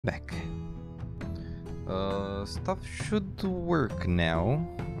Back. Stuff should work now.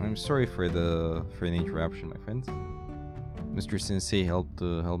 I'm sorry for the interruption, my friends. Mr. Sensei helped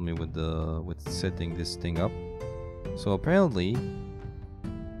me with setting this thing up. So apparently,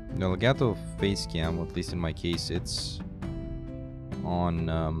 the Elgato face cam, at least in my case, it's on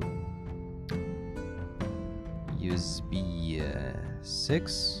USB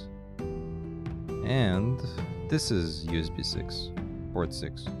 6, and this is USB 6, port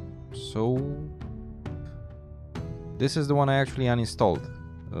 6. So this is the one I actually uninstalled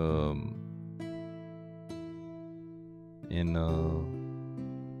in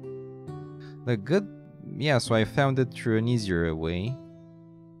the good, yeah, so I found it through an easier way.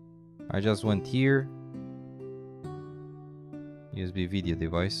 I just went here, USB video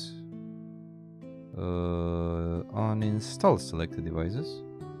device, uninstall selected devices,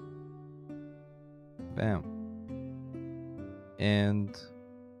 bam, and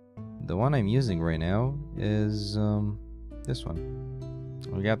the one I'm using right now is this one.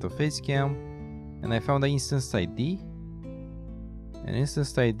 We got the face cam, and I found the instance ID. And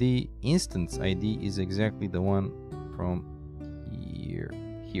instance ID is exactly the one from here.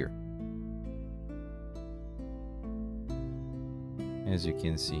 As you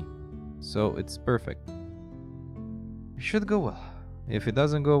can see. So it's perfect. It should go well. If it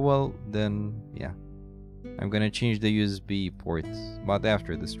doesn't go well, then yeah. I'm gonna change the USB port, but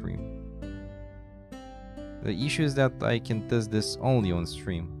after the stream. The issue is that I can test this only on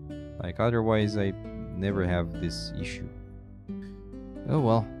stream. Like otherwise I never have this issue. Oh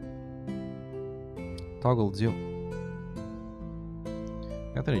well. Toggle zoom.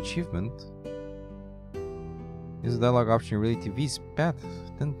 Got an achievement. Use the dialog option really TV's path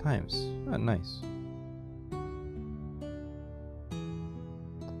 10 times. Ah, nice.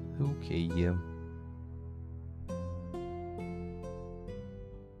 Okay, yeah.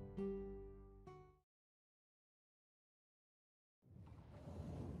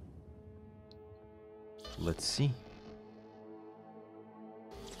 Let's see.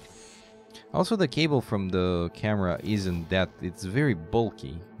 Also, the cable from the camera isn't that, it's very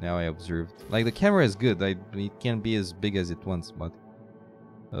bulky, now I observed. Like, the camera is good, it can be as big as it wants, but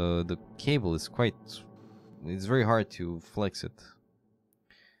the cable is it's very hard to flex it.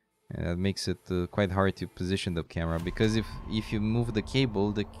 And that makes it quite hard to position the camera, because if you move the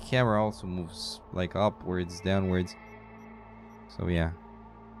cable, the camera also moves, like, upwards, downwards. So yeah.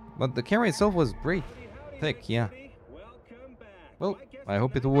 But the camera itself was great. Heck, yeah. Well, I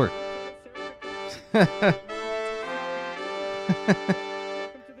hope it will work.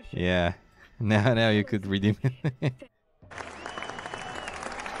 Yeah, now you could redeem it.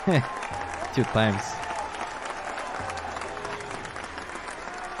 2 times.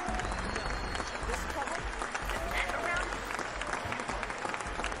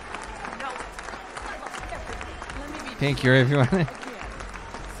 Thank you, everyone.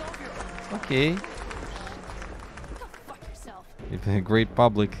 Okay. You've been a great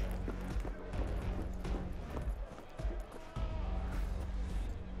public.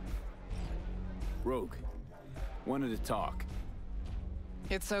 Rogue, wanted to talk.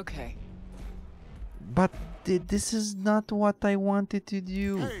 It's okay. But this is not what I wanted to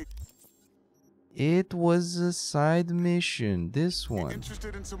do. Hey. It was a side mission. This one.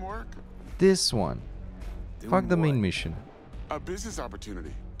 Interested in some work? This one. Fuck the main mission. A business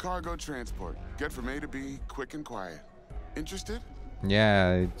opportunity. Cargo transport. Get from A to B, quick and quiet. Interested?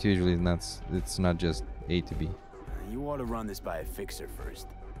 Yeah, it's usually not. It's not just A to B. You ought to run this by a fixer first.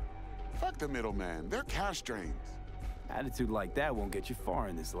 Fuck the middleman. They're cash drains. Attitude like that won't get you far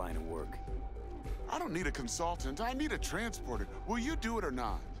in this line of work. I don't need a consultant. I need a transporter. Will you do it or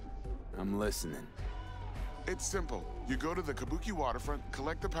not? I'm listening. It's simple. You go to the Kabuki waterfront,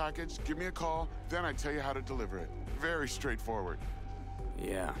 collect the package, give me a call, then I tell you how to deliver it. Very straightforward.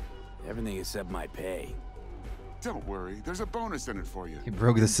 Yeah, everything except my pay. Don't worry, there's a bonus in it for you. He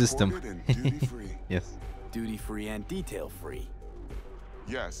broke the system. Imported and duty-free. Yes. Duty-free and detail-free.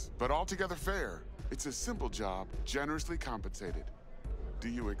 Yes, but altogether fair. It's a simple job, generously compensated. Do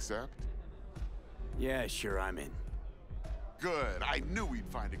you accept? Yeah, sure, I'm in. Good. I knew we'd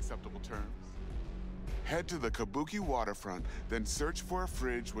find acceptable terms. Head to the Kabuki waterfront, then search for a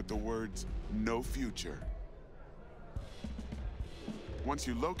fridge with the words, "No future." Once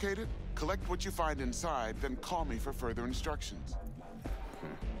you locate it, collect what you find inside, then call me for further instructions.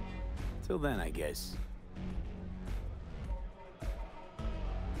 Till then, I guess.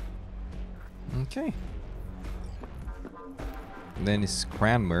 Okay. Then it's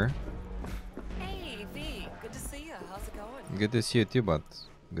Cranmer. Hey, V. Good to see you. How's it going? Good to see you too, but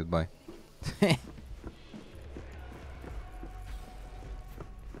goodbye.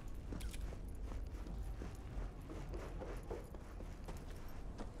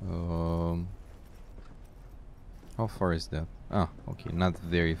 How far is that? Oh, okay, not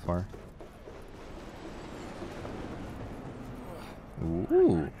very far.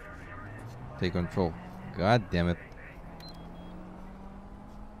 Ooh. Take control. God damn it.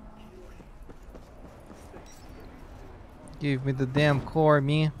 Give me the damn core,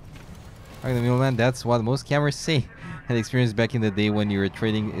 me. Alright, the middleman, that's what most cameras say. Had experience back in the day when you were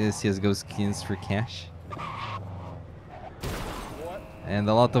trading CSGO skins for cash. And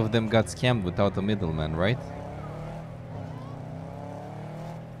a lot of them got scammed without a middleman, right?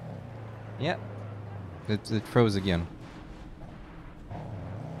 Yeah. It froze again.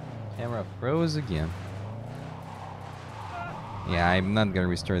 Camera froze again. Yeah, I'm not gonna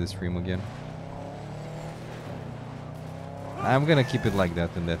restart the stream again. I'm gonna keep it like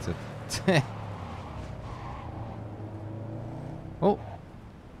that and that's it. Oh.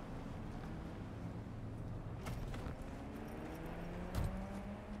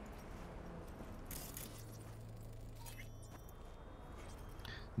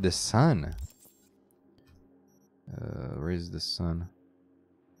 The sun. Where is the sun?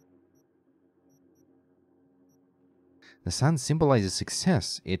 The sun symbolizes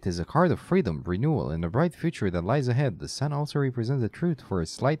success. It is a card of freedom, renewal, and a bright future that lies ahead. The sun also represents the truth, for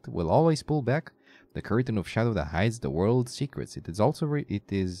its light will always pull back the curtain of shadow that hides the world's secrets. It is also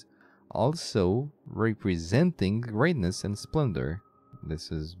representing greatness and splendor.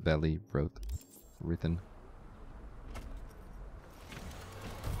 This is badly written.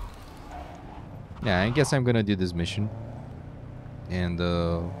 Yeah, I guess I'm gonna do this mission.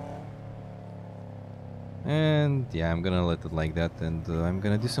 And yeah, I'm gonna let it like that, and I'm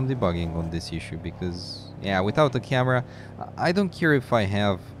gonna do some debugging on this issue because yeah, without the camera, I don't care if I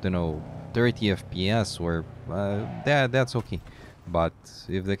have, you know, 30 FPS or that's okay. But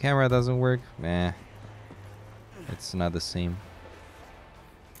if the camera doesn't work, it's not the same.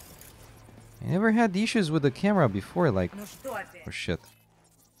 I never had issues with the camera before, like, oh shit.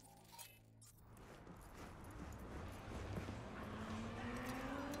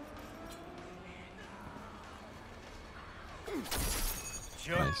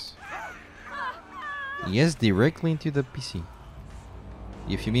 Nice. Yes, directly into the PC.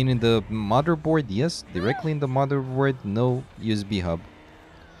 If you mean in the motherboard, yes, directly in the motherboard, no USB hub.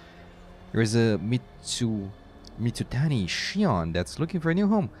 There's a Mitsutani Shion that's looking for a new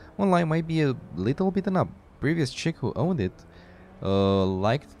home. One line might be a little beaten up. Previous chick who owned it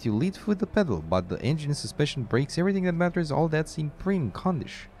liked to lead with the pedal, but the engine suspension brakes everything that matters, all that's in prime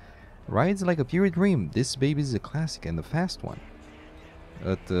condition. Rides like a pure dream. This baby is a classic and a fast one.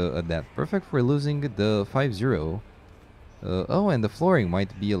 At that, perfect for losing the 5-0. Oh, and the flooring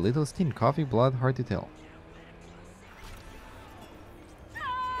might be a little stained. Coffee blood, hard to tell.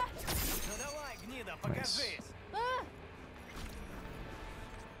 Nice.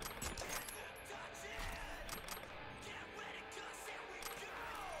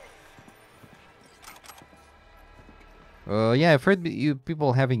 Yeah, I've heard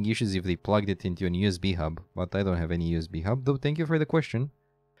people having issues if they plugged it into an USB hub, but I don't have any USB hub, though thank you for the question.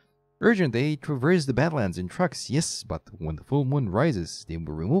 Urgent, they traverse the Badlands in trucks, yes, but when the full moon rises, they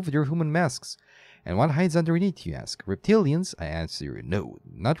will remove their human masks. And what hides underneath, you ask? Reptilians? I answer, no,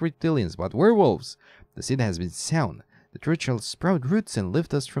 not reptilians, but werewolves. The seed has been sown. The truth shall sprout roots and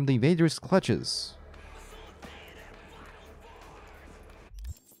lift us from the invaders' clutches.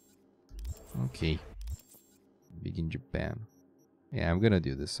 Okay. Begin Japan. Yeah, I'm gonna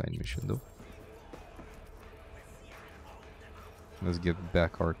do this side mission though. Let's get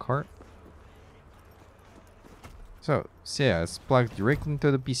back our cart. So yeah, it's plugged directly into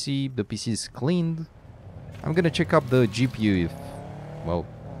the PC. The PC is cleaned. I'm gonna check up the GPU if, well,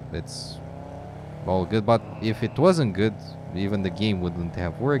 it's all good. But if it wasn't good, even the game wouldn't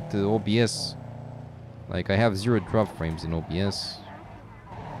have worked. The OBS, like I have 0 drop frames in OBS.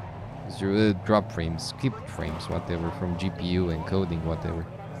 0 drop frames, skipped frames, whatever, from GPU encoding, whatever.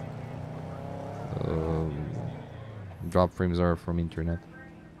 Drop frames are from internet.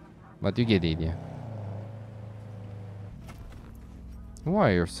 But you get the idea.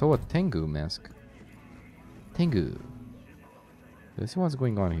 Why, you're so a Tengu mask. Tengu. Let's see what's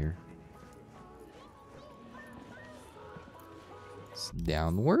going on here. It's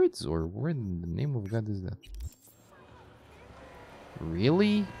downwards? Or where in the name of God is that?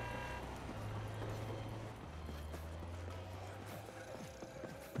 Really?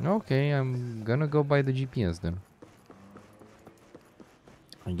 Okay, I'm gonna go by the GPS then.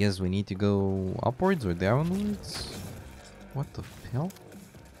 I guess we need to go upwards or downwards? What the hell?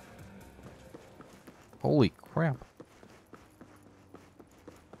 Holy crap.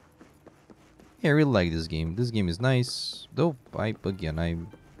 Yeah, I really like this game. This game is nice. Though, I'm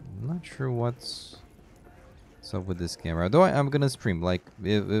not sure what's What's up with this camera? Though I'm gonna stream. Like,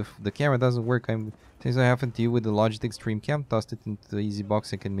 if the camera doesn't work, things that happened to you with the Logitech Stream Cam, tossed it into the easy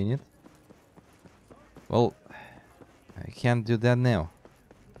box and convenient. Well, I can't do that now.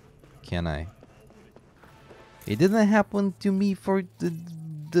 Can I? It didn't happen to me for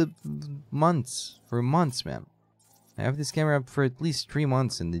the months. For months, man. I have this camera for at least 3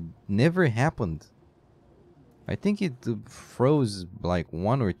 months and it never happened. I think it froze like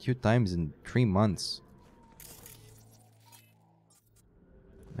 1 or 2 times in 3 months.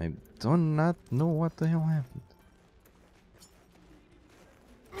 I do not know what the hell happened.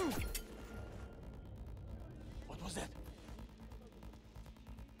 What was that?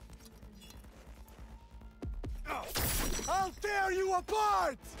 I'll tear you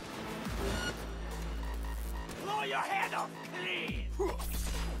apart! Blow your head off clean!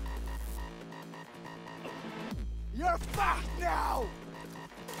 You're fucked now!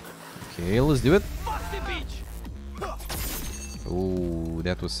 Okay, let's do it. Fuck the beach! Oh,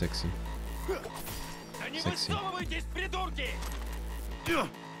 that was sexy. Sexy.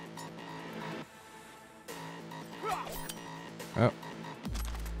 Oh.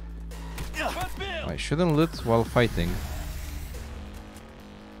 I shouldn't loot while fighting.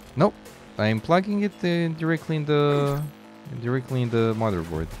 Nope. I'm plugging it directly in the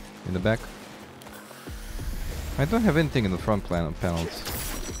motherboard in the back. I don't have anything in the front panels.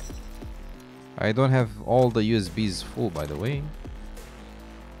 I don't have all the USBs full, by the way.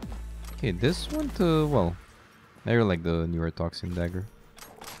 Okay, this one well, I really like the newer Toxin dagger.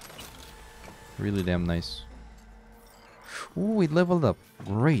 Really damn nice. Ooh, it leveled up.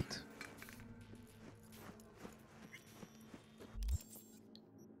 Great.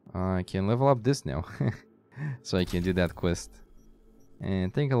 I can level up this now. So I can do that quest.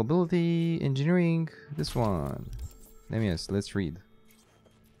 And technical ability, engineering, this one. Yes, let's read.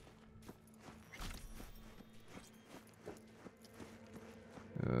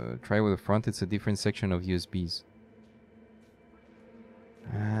 Try with the front, it's a different section of USBs.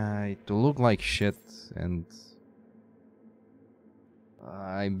 It will look like shit, and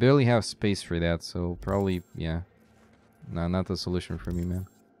I barely have space for that, so probably, yeah. No, not a solution for me, man.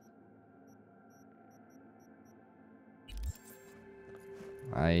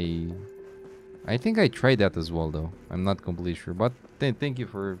 I think I tried that as well, though. I'm not completely sure, but thank you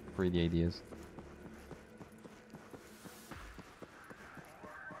for the ideas.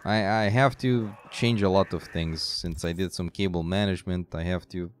 I have to change a lot of things since I did some cable management. I have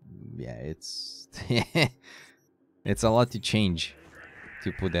to, yeah, it's it's a lot to change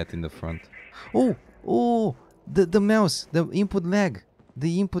to put that in the front. Oh, the mouse, the input lag,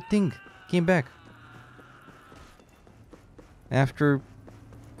 the input thing came back after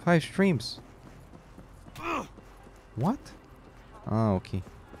 5 streams. What? Ah, okay.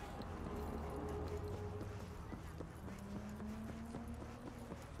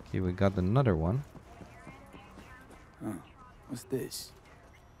 Okay, we got another one. Huh. What's this?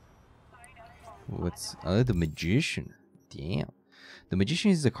 What's the magician? Damn. The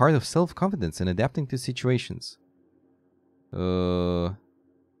magician is the card of self-confidence and adapting to situations. True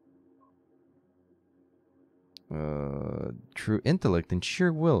intellect and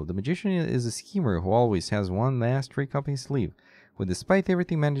sheer will. The magician is a schemer who always has one last trick up his sleeve, who despite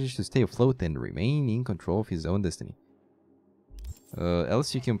everything manages to stay afloat and remain in control of his own destiny.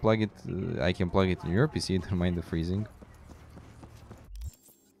 Else you can plug it, I can plug it in your PC, don't mind the freezing.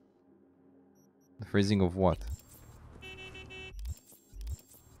 The freezing of what?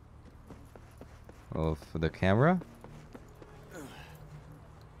 Of the camera?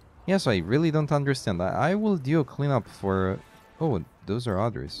 Yes, I really don't understand. I will do a cleanup for... Oh, those are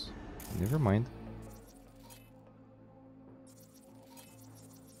others. Never mind.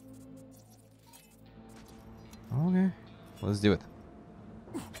 Okay, let's do it.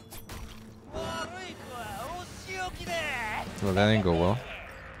 Well, that didn't go well.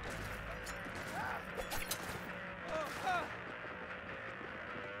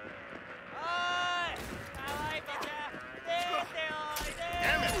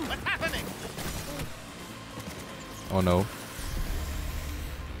 Oh no.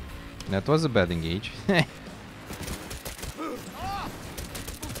 That was a bad engage.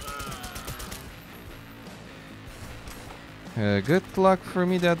 Good luck for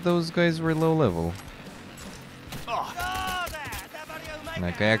me that those guys were low level.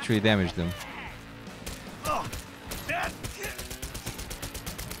 Like, I actually damaged them.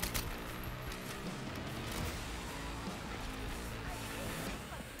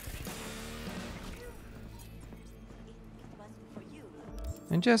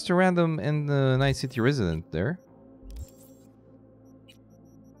 And just a random and Night City resident there.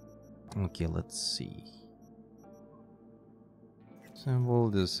 Okay, let's see. Symbol,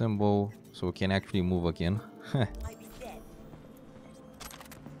 this symbol, so we can actually move again.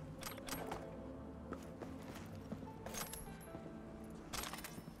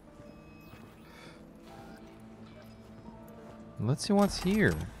 Let's see what's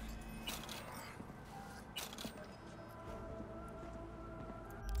here.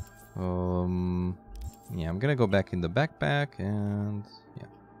 Yeah, I'm gonna go back in the backpack and yeah.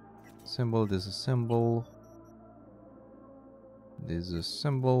 Symbol, this is a symbol. This is a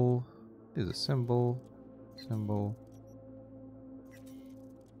symbol. This is a symbol. Symbol.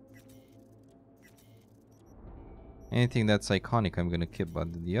 Anything that's iconic I'm gonna keep,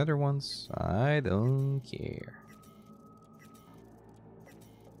 but the other ones, I don't care.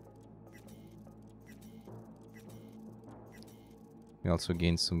 We also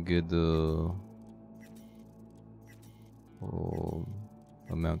gained some good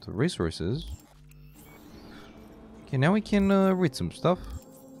amount of resources. Okay, now we can read some stuff.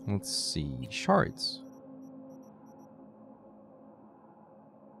 Let's see, shards.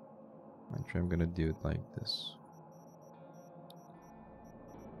 Actually, I'm gonna do it like this.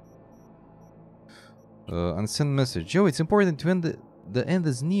 Unsent message. Joe, it's important to end the end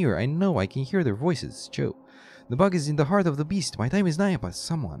is near. I know, I can hear their voices. Joe, the bug is in the heart of the beast. My time is nigh, but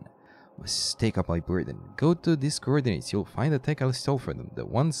someone must take up my burden. Go to these coordinates. You'll find the tech I stole from them, the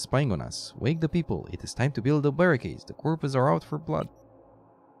ones spying on us. Wake the people. It is time to build the barricades. The corpses are out for blood.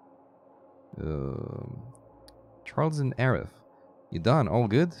 Charles and Arif. You done? All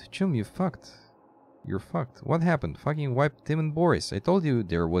good? Chum, you fucked. You're fucked. What happened? Fucking wiped Tim and Boris. I told you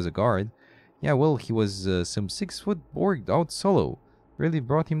there was a guard. Yeah, well, he was some 6-foot Borg out solo. Really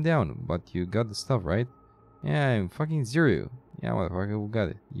brought him down. But you got the stuff, right? Yeah, I'm fucking zero. Yeah, motherfucker, we got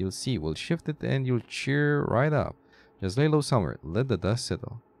it. You'll see. We'll shift it and you'll cheer right up. Just lay low somewhere. Let the dust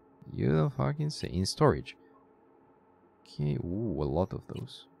settle. You don't fucking say. In storage. Okay, ooh, a lot of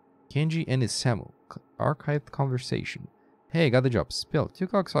those. Kenji and his Samu. Archived conversation. Hey, got the job. Spill. 2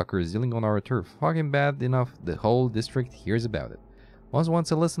 cocksuckers dealing on our turf. Fucking bad enough the whole district hears about it. Was once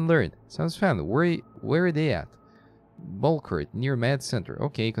a lesson learned. Sounds fun. Where are they at? Bulkert, near Mad Center.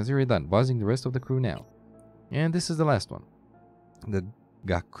 Okay, consider it done. Buzzing the rest of the crew now. And this is the last one. The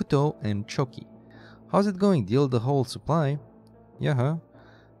Gakuto and Choki. How's it going? Deal the whole supply? Yeah, huh?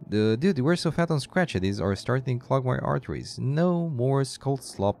 Dude, we're so fat on scratch these are starting to clog my arteries. No more skull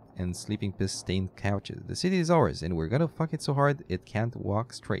slop and sleeping piss stained couches. The city is ours, and we're gonna fuck it so hard it can't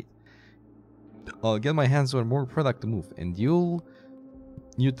walk straight. I'll get my hands on more product to move, and you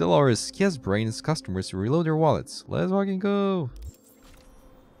tell our Skies Brains customers to reload their wallets. Let's fucking go!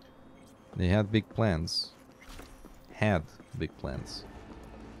 They had big plans. Had big plans.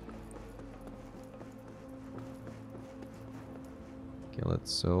 Okay,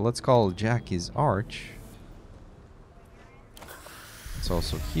 let's call Jack his arch. Let's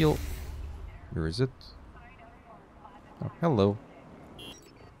also heal. Where is it? Oh, hello.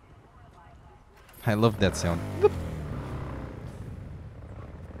 I love that sound. Boop.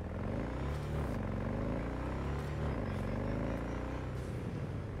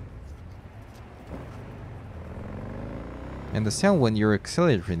 And the sound when you're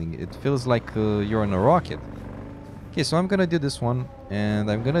accelerating, it feels like you're on a rocket. Okay, so I'm gonna do this one, and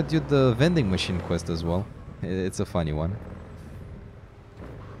I'm gonna do the vending machine quest as well. It's a funny one.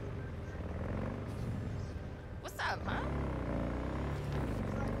 What's up, huh?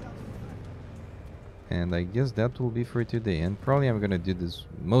 And I guess that will be for today. And probably I'm gonna do this,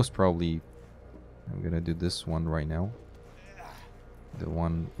 most probably, I'm gonna do this one right now. The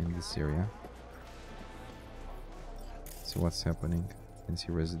one in this area. See what's happening. Can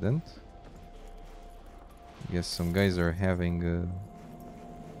see resident. I guess some guys are having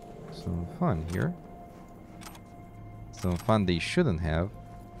some fun here. Some fun they shouldn't have.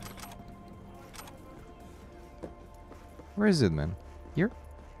 Where is it, man? Here?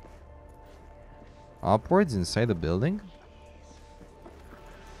 Upwards inside the building?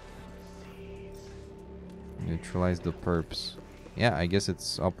 Neutralize the perps. Yeah, I guess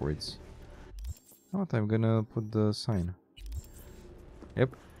it's upwards. What? I'm gonna put the sign.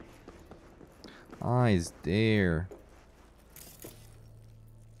 Yep. Ah, it's there.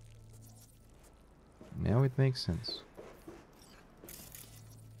 Now it makes sense.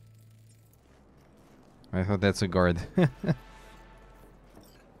 I thought that's a guard.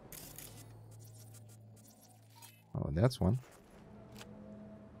 Oh, that's one.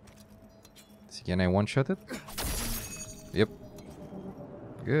 See, can I one-shot it? Yep.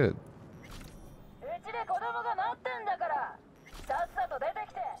 Good.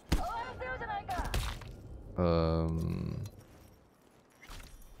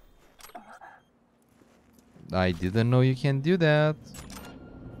 I didn't know you can do that.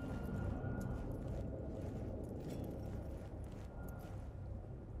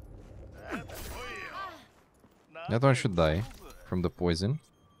 That one should die from the poison.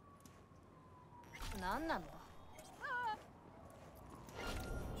 なんなの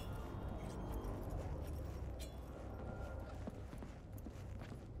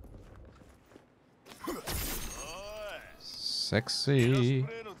Sexy.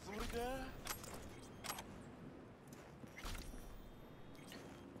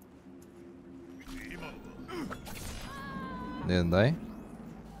 Didn't die?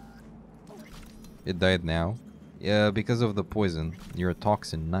 It died now. Yeah, because of the poison.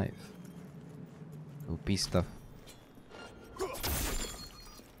 Neurotoxin knife. OP stuff.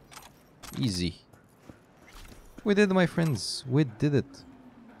 Easy. We did it, my friends. We did it.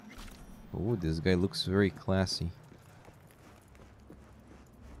 Oh, this guy looks very classy.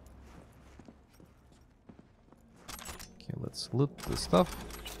 Okay, let's loot the stuff.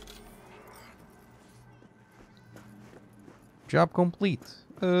 Job complete.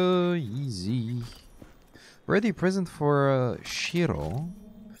 Easy. Birthday present for Shiro.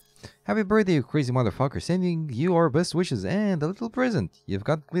 Happy birthday, you crazy motherfucker. Sending you our best wishes and a little present. You've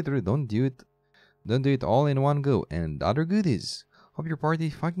got glitter, don't do it all in one go. And other goodies. Hope your party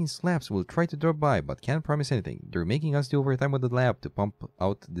fucking slaps. We'll try to drop by, but can't promise anything. They're making us do overtime with the lab to pump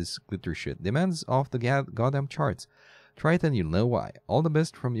out this glitter shit. Demands off the goddamn charts. Try it and you'll know why. All the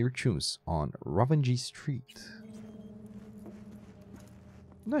best from your chums on Ravanji Street.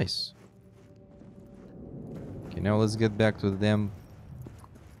 Nice. Okay, now let's get back to the damn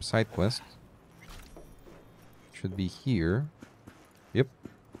side quest. Should be here. Yep.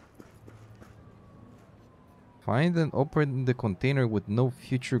 Find and open the container with no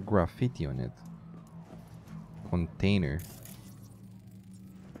future graffiti on it. Container.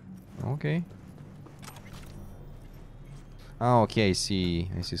 Okay. Oh, okay, I see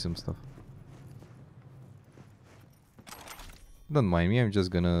some stuff. Don't mind me, I'm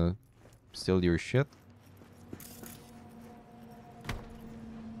just gonna steal your shit.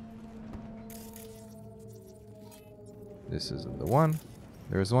 This isn't the one.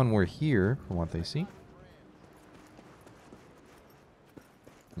 There's one more here, from what I see.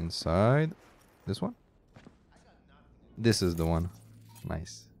 Inside. This one? This is the one.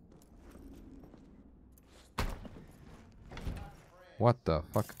 Nice. What the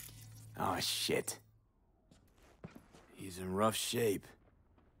fuck? Oh, shit. He's in rough shape,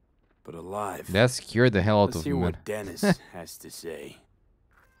 but alive. That scared the hell out Let's of hear me, man. what Dennis has to say.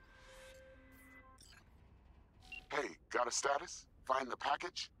 Hey, got a status? Find the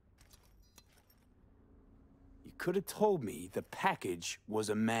package? You could have told me the package was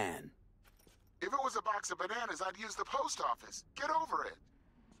a man. If it was a box of bananas, I'd use the post office. Get over it.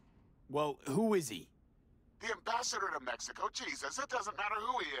 Well, who is he? The ambassador to Mexico. Jesus, it doesn't matter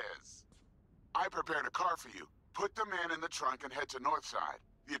who he is. I prepared a car for you. Put the man in the trunk and head to Northside.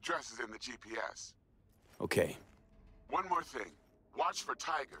 The address is in the GPS. Okay. One more thing. Watch for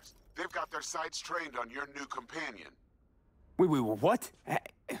tigers. They've got their sights trained on your new companion. Wait, what?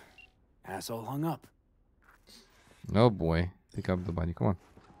 Asshole hung up. Oh boy. Pick up the body. Come on.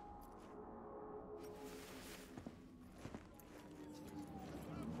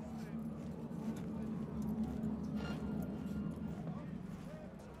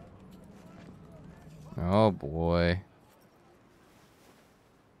 Oh boy.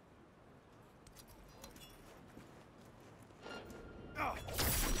 I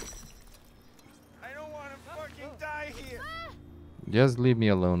don't want to fucking die here. Just leave me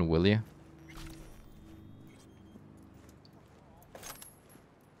alone, will you?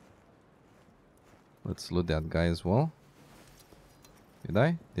 Let's loot that guy as well. Did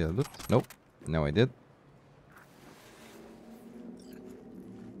I? Did I loot? Nope. No, I did.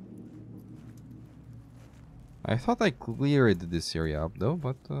 I thought I cleared this area up though,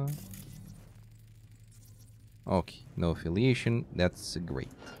 but okay, no affiliation. That's great.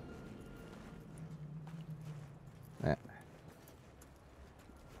 Ah.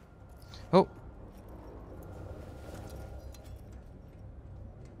 Oh.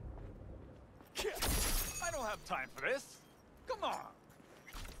 I don't have time for this. Come on.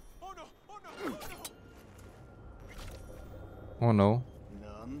 Oh no, oh no, oh no. Oh no.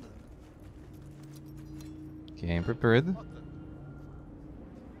 Okay, I'm prepared.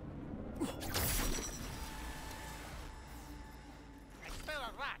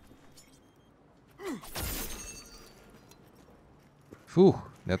 Phew,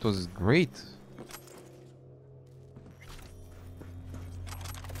 that was great.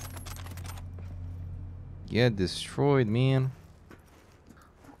 Get destroyed, man.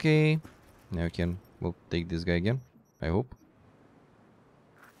 Okay, now we can We'll take this guy again, I hope.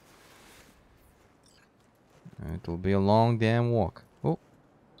 It will be a long damn walk. Oh,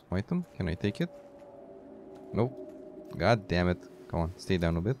 item. Can I take it? Nope. God damn it. Come on, stay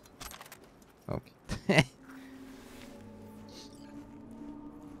down a bit. Okay.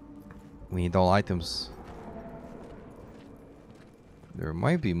 We need all items. There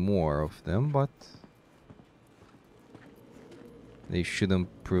might be more of them, but they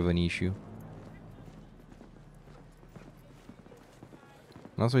shouldn't prove an issue.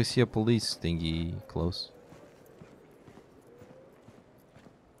 Also, I see a police thingy close.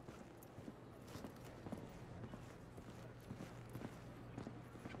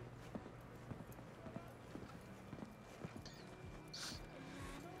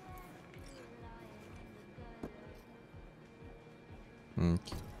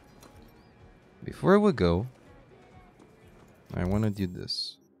 Okay. Before we go, I want to do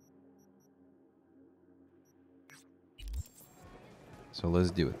this. So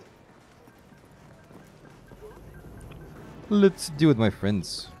let's do it. Let's do it, my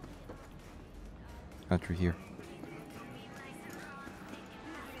friends. After here.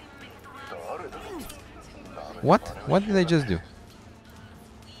 What? What did I just do?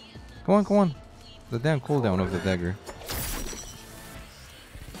 Come on, come on. The damn cooldown of the dagger.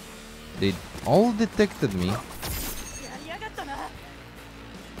 They all detected me.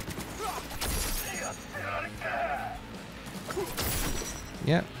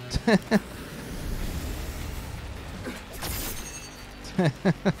 Yeah.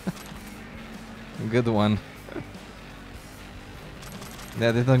 Good one.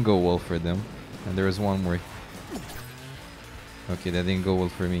 That didn't go well for them. And there was one more. Okay, that didn't go well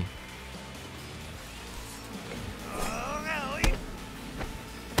for me.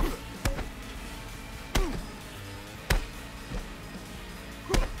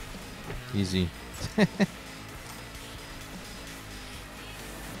 Easy.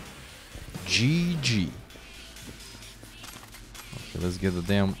 GG. Okay, let's get the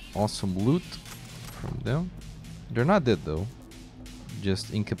damn awesome loot from them. They're not dead though.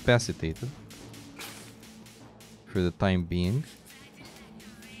 Just incapacitated. For the time being.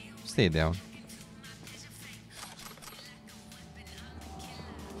 Stay down.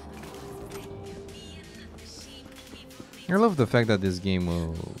 I love the fact that this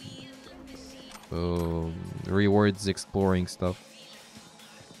game rewards exploring stuff.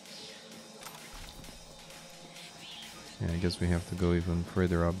 Yeah, I guess we have to go even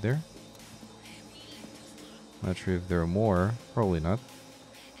further up there. Not sure if there are more. Probably not.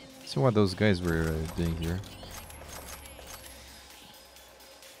 See what those guys were doing here.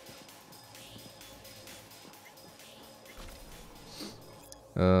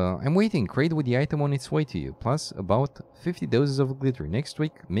 I'm waiting. Crate with the item on its way to you. Plus about 50 doses of glitter. Next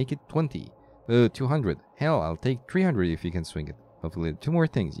week, make it 20. 200. Hell, I'll take 300 if you can swing it. Of glitter. 2 more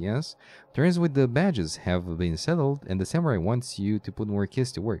things, yes? Turns with the badges have been settled, and the samurai wants you to put more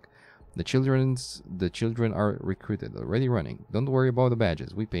kids to work. The children are recruited, already running. Don't worry about the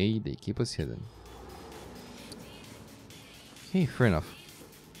badges. We pay, they keep us hidden. Okay, fair enough.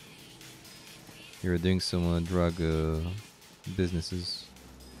 You're doing some drug businesses.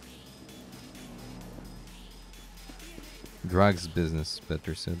 Drugs business,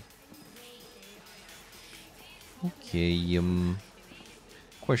 better said. Okay,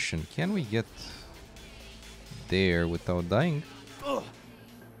 question, can we get there without dying?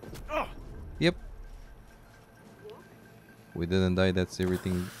 Yep. We didn't die, that's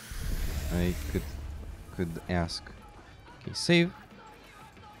everything I could ask. Okay, save.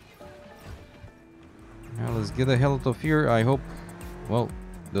 Now let's get the hell out of here. I hope, well,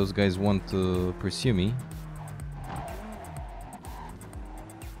 those guys want to pursue me.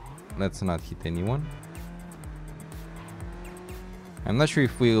 Let's not hit anyone. I'm not sure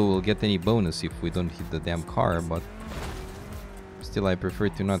if we will get any bonus if we don't hit the damn car, but still I prefer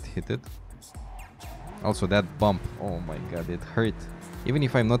to not hit it. Also that bump, oh my god, it hurt. Even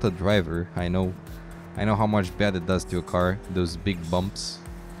if I'm not a driver, I know how much bad it does to a car, those big bumps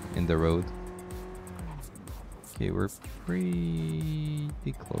in the road. Okay, we're pretty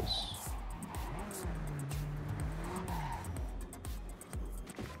close.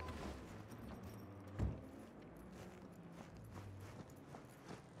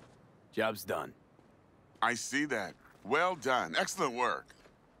 Job's done. I see that. Well done. Excellent work.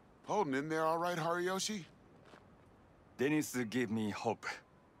 Holding in there all right, Hariyoshi? Dennis gave me hope.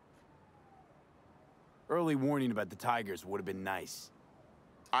 Early warning about the Tigers would have been nice.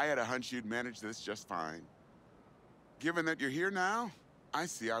 I had a hunch you'd manage this just fine. Given that you're here now, I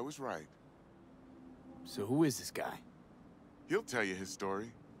see I was right. So who is this guy? He'll tell you his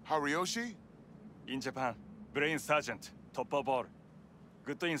story. Hariyoshi? In Japan, brain sergeant, top of all.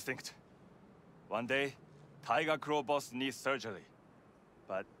 Good instinct. One day, Tiger Claw boss needs surgery.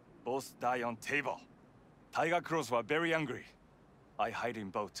 But both die on table. Tiger Claws were very angry. I hide in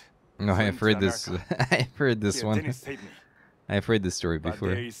boat. No, Flew I've into heard this. America. I've heard this Here, one. Dennis saved me. I've heard this story But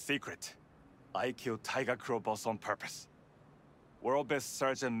before. there is secret. I killed Tiger Claw boss on purpose. World-best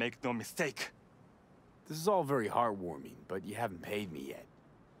surgeon, make no mistake. This is all very heartwarming, but you haven't paid me yet.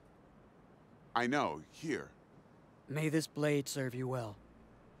 I know, here. May this blade serve you well.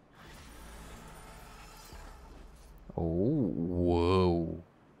 Oh, whoa.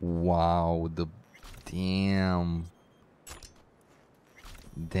 Wow, the... Damn.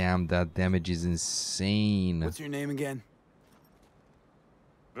 Damn, that damage is insane. What's your name again?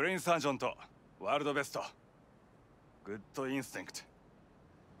 Brain sergeant, world best. Good instinct.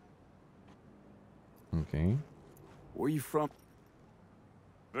 Okay. Where are you from?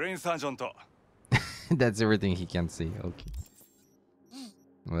 Brain sergeant. That's everything he can say. Okay.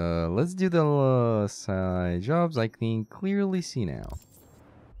 Let's do the side jobs. I can clearly see now.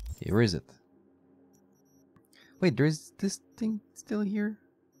 Okay, where is it? Wait, there's this thing still here?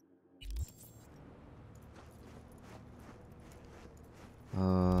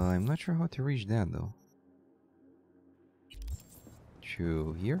 I'm not sure how to reach that though.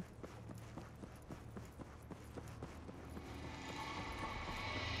 To here?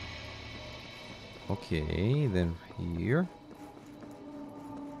 Okay, then here.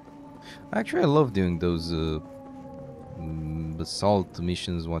 Actually, I love doing those assault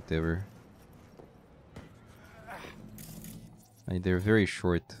missions, whatever. They're very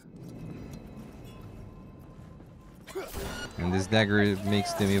short. And this dagger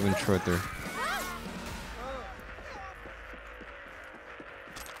makes them even shorter.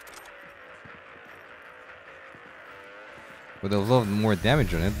 Would have loved more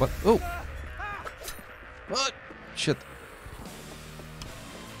damage on it, but... Oh! What? Shit.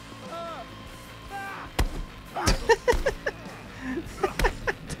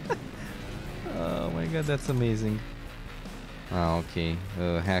 Oh my god, that's amazing. Oh, okay.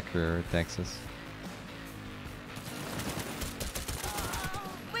 Hacker attacks us.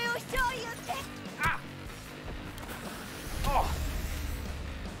 We'll show you this.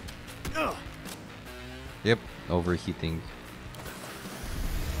 Yep, overheating.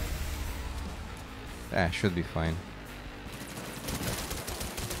 Ah, should be fine.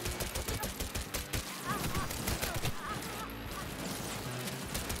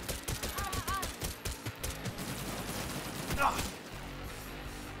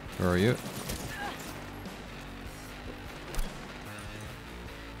 Where are you?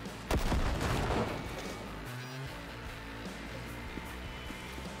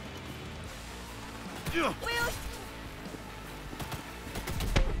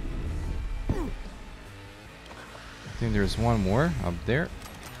 I think there's one more up there.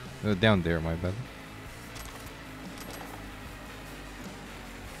 Down there, my bad.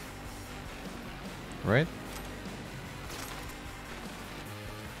 Right?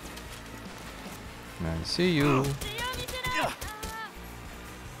 I see you. Okay,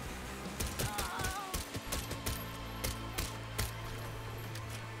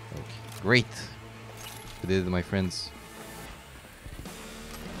 great. We did it, my friends.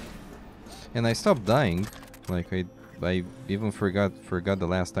 And I stopped dying. Like I even forgot the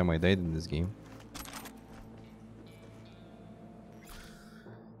last time I died in this game.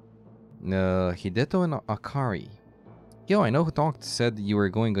 Hideto and Akari. Yo, I know who said you were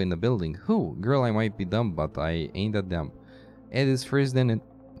going in the building. Who? Girl, I might be dumb, but I ain't that dumb. Ed is first, then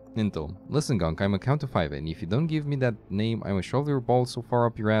Intel. Listen, Gunk, I'm a count to 5, and if you don't give me that name, I will shove your balls so far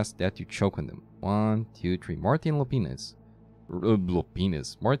up your ass that you choke on them. 1, 2, 3. Martin Lopines.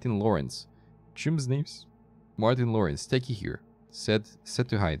 Martin Lawrence. Jim's names? Martin Lawrence. Take you here. Set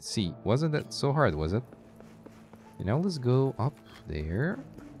to hide. See, wasn't that so hard, was it? Okay, now let's go up there.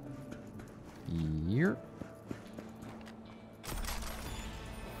 Here.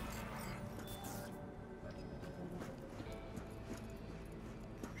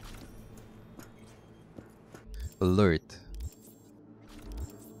 Alert.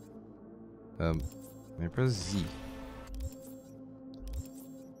 I press Z.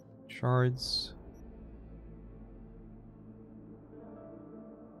 Shards.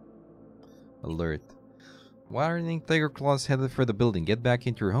 Alert. Warning, Tiger Claws headed for the building. Get back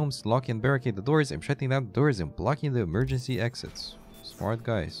into your homes, lock and barricade the doors. I'm shutting down the doors and blocking the emergency exits. Smart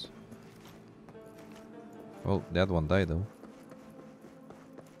guys. Oh, that one died though.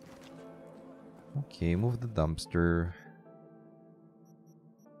 Okay, move the dumpster.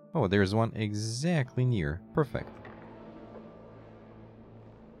 Oh, there's one exactly near. Perfect.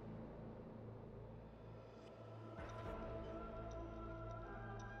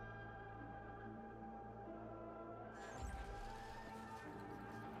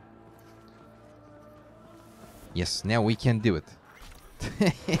 Yes, now we can do it.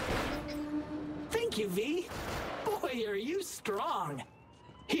 Thank you, V. Boy, are you strong.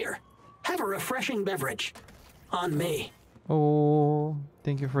 Here, have a refreshing beverage. On me. Oh,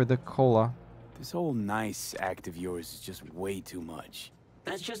 thank you for the cola. This whole nice act of yours is just way too much.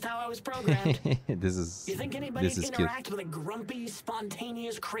 That's just how I was programmed. This is You think anybody'd cute. interact with a grumpy,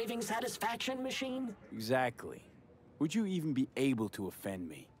 spontaneous, craving satisfaction machine? Exactly. Would you even be able to offend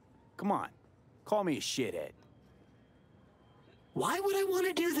me? Come on, call me a shithead. Why would I want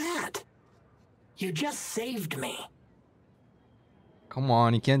to do that? You just saved me. Come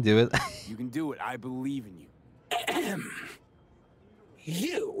on, you can do it. You can do it. I believe in you.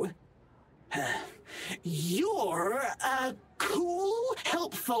 You? You're a cool,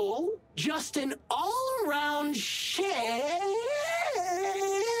 helpful, just an all-around shape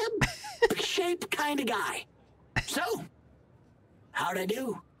kind of guy. So, how'd I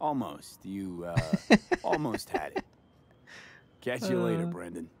do? Almost. You, almost had it. Catch you later,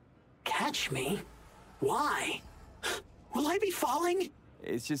 Brendan. Catch me? Why? Will I be falling?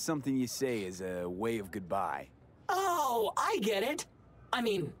 It's just something you say as a way of goodbye. Oh, I get it. I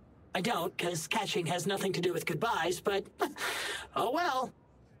mean, I don't, because catching has nothing to do with goodbyes, but... oh well.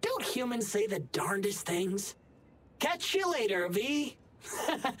 Don't humans say the darndest things? Catch you later, V.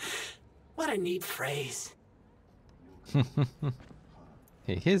 What a neat phrase.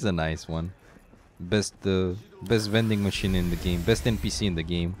 Hey, here's a nice one. Best vending machine in the game. Best NPC in the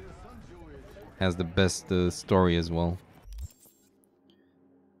game. Has the best story as well.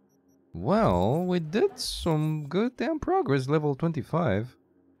 Well, we did some good damn progress, level 25.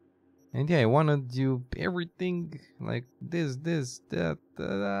 And yeah, I wanna do everything like this, that,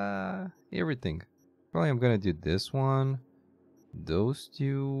 everything. Probably I'm gonna do this one, those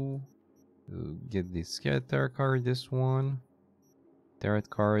two, get the tarot card, this one, tarot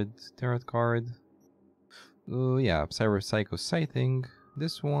card. Yeah, Psycho Sighting,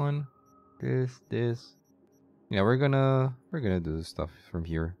 this one, this. Yeah, we're gonna do the stuff from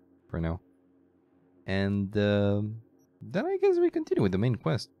here for now. And then I guess we continue with the main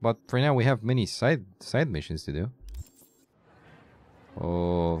quest. But for now we have many side missions to do.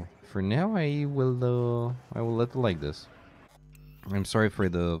 Oh, for now I will let it like this. I'm sorry for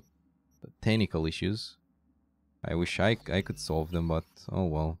the technical issues. I wish I could solve them, but oh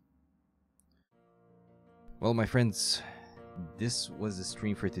well. Well, my friends, this was the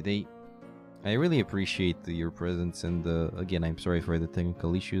stream for today. I really appreciate your presence, and again, I'm sorry for the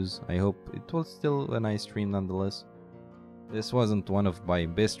technical issues. I hope it was still a nice stream nonetheless. This wasn't one of my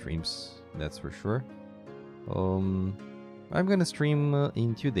best streams, that's for sure. I'm gonna stream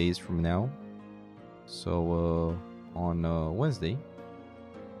in 2 days from now. So, on Wednesday.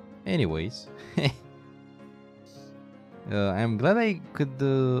 Anyways. I'm glad I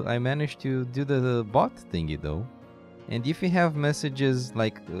managed to do the bot thingy though. And if you have messages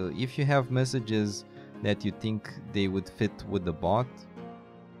if you have messages that you think they would fit with the bot,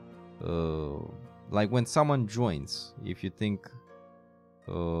 like when someone joins, if you think,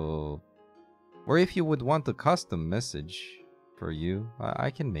 or if you would want a custom message for you,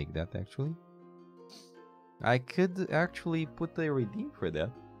 I can make that actually. I could actually put a redeem for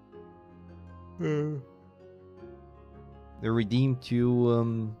that. The redeem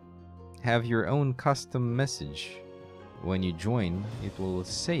to have your own custom message. When you join, it will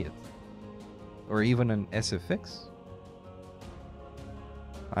say it. Or even an SFX.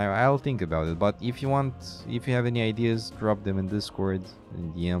 I'll think about it. But if you have any ideas, drop them in Discord,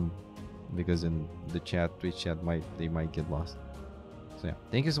 in DM, because in the chat, Twitch chat, they might get lost. So yeah,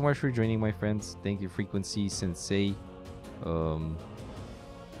 thank you so much for joining, my friends. Thank you, Frequency Sensei,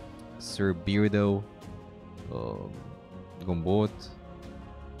 Sir Beardo, Gombot,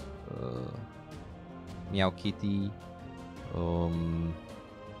 Meow Kitty.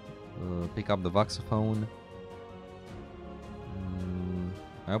 Pick up the voxophone.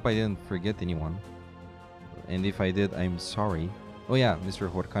 I hope I didn't forget anyone, and if I did, I'm sorry. Oh yeah, Mr.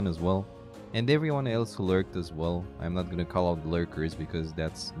 Horkan as well, and everyone else who lurked as well. I'm not gonna call out the lurkers because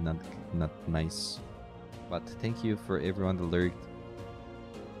that's not nice, but thank you for everyone that lurked.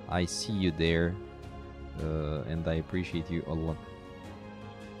 I see you there, and I appreciate you a lot.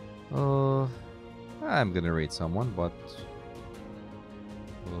 I'm gonna rate someone, but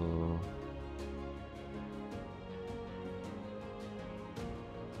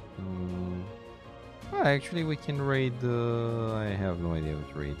actually we can raid I have no idea what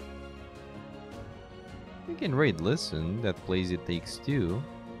to raid. We can raid Listen, that plays It Takes Two.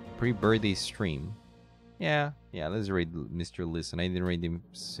 Pre-birthday stream. Yeah, let's raid Mr. Listen. I didn't raid him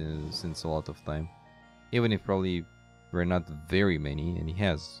since a lot of time. Even if probably we're not very many and he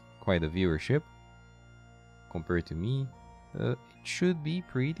has quite a viewership. compared to me, it should be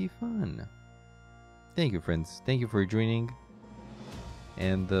pretty fun. Thank you, friends. Thank you for joining.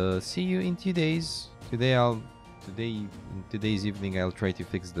 And see you in 2 days. In today's evening I'll try to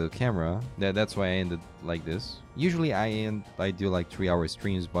fix the camera. That's why I ended like this. Usually I do like 3-hour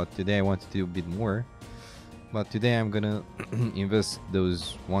streams, but today I want to do a bit more. But today I'm gonna invest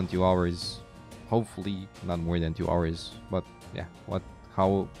those 1-2 hours. Hopefully not more than 2 hours. But yeah,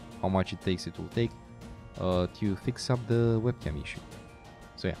 how much it takes, it will take to fix up the webcam issue.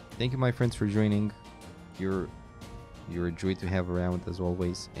 So yeah, thank you my friends for joining. You're a joy to have around as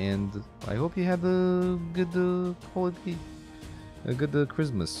always, and I hope you had a good holiday, a good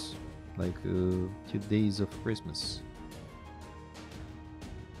Christmas, like 2 days of Christmas.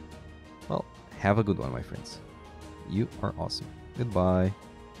 Well, have a good one, my friends. You are awesome. Goodbye.